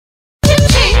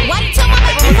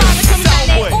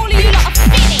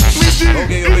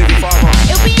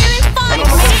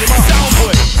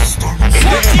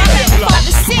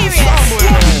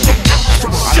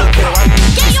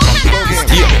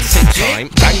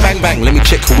bang bang, let me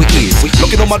check who it is.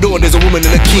 Knocking on my door, there's a woman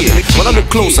and a kid. When I look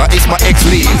closer, it's my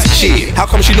ex-Liz. Shit, how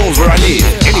come she knows where I live?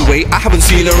 Anyway, I haven't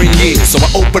seen her in years, so I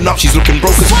open up, she's looking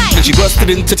broke as f***, and she bursted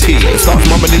into tears and starts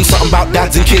mumbling something about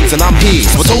dads and kids, and I'm here.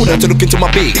 So I told her to look into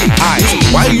my big eyes.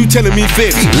 Why are you telling me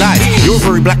fibs? Lies. You're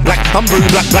very black, I'm very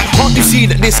black. Can't you see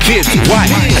that this kid? Why?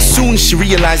 As soon as she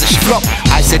realized that she flopped,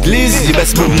 I said, Liz, you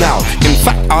best move now. In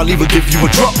fact, I'll even give you a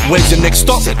drop. Where's your next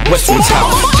stop? Westwood's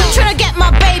house. I'm trying to get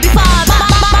my baby father.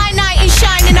 My knight in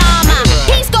shining armor.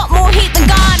 He's got more heat than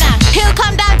Ghana. He'll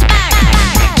come down to bang.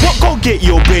 What, go get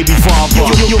your baby father?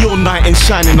 Your knight in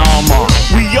shining armor.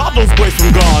 We are those boys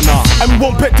from Ghana, and we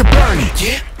won't bet to burn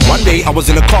it. One day I was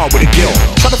in a car with a girl,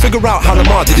 trying to figure out how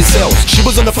Lamar did his sales. She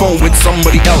was on the phone with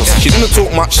somebody else. She didn't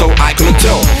talk much, so I couldn't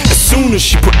tell. As soon as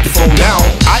she put the phone down,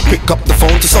 I pick up the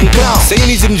phone to some clown, saying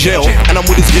he's in jail and I'm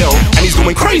with his girl, and he's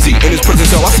going crazy in his prison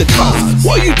cell. I said, cuz,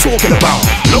 what are you talking about?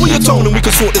 Lower your tone and we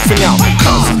can sort this thing out.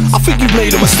 Cuz, I think you've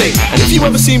made a mistake, and if you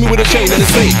ever see me with a chain and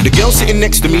it's fake. The girl sitting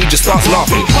next to me just starts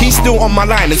laughing. He's still on my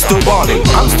line and still bawling.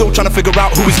 I'm still trying to figure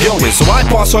out who his girl is, so I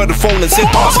pass her the phone and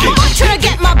said, asking. I'm trying to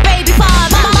get my baby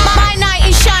father. My knight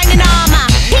in shining armor.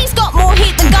 He's got more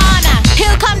heat than Ghana.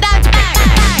 He'll come down to bang.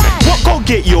 What, go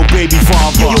get your baby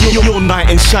father? Your knight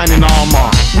in shining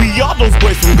armor. We are those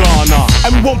boys from Ghana,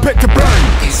 and we won't bet to burn.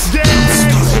 Don't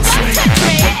touch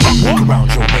me. Walk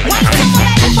around your way. Wait till my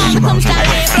baby father comes down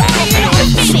here.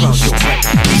 Boy, you're not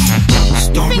finished.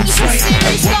 You think you can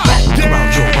serious stuff?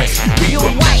 Around your way.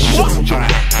 You're white. Okay.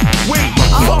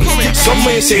 Some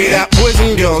may say that boys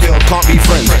and girls can't be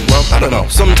friends. Well, I don't know,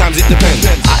 sometimes it depends.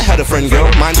 I had a friend girl,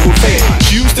 mine's called Faye.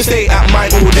 She used to stay at mine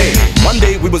all day. One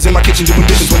day we was in my kitchen doing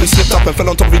dishes when we slipped up and fell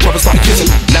on top of each other, started kissing.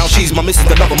 Now she's my missus,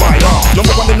 the love of mine.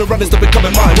 Number one in the runners that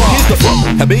becoming mine. Here's the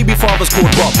problem, her baby father's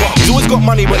called Bob. He's always got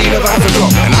money but he never has a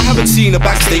job, and I haven't seen a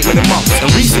bank statement in months.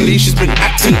 And recently she's been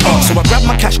acting up, so I grabbed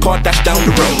my cash card, dashed down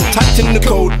the road, typed in the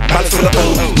code, balance for the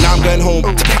O. Now I'm going home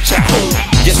to catch that hole.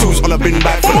 Guess who's on a bin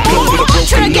bag for the bill with a I'm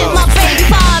trying broken to get my nose? baby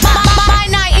father. My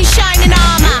knight in shining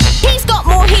armor. He's got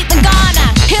more heat than Ghana.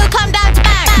 He'll come down to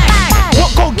bang.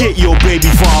 What, go get your baby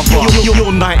father?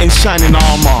 Your knight in shining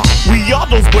armor. We are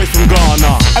those boys from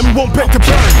Ghana, and we won't bet to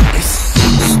burn.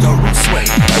 Stir and sway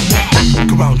and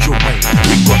walk around your way.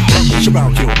 We got touch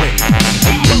around your way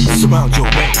and bounce around your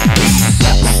way.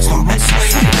 Stir and sway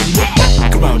and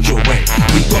walk around your way.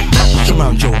 We got touch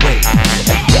around your way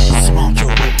and bounce around your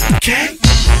way. Okay?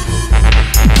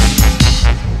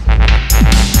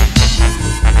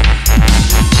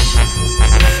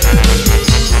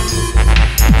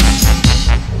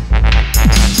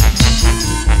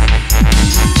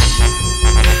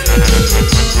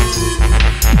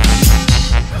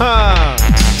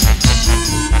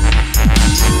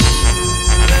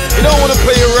 You don't wanna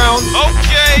play around.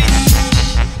 Okay.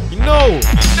 You know.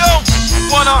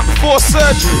 1 hour before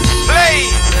surgery. Play.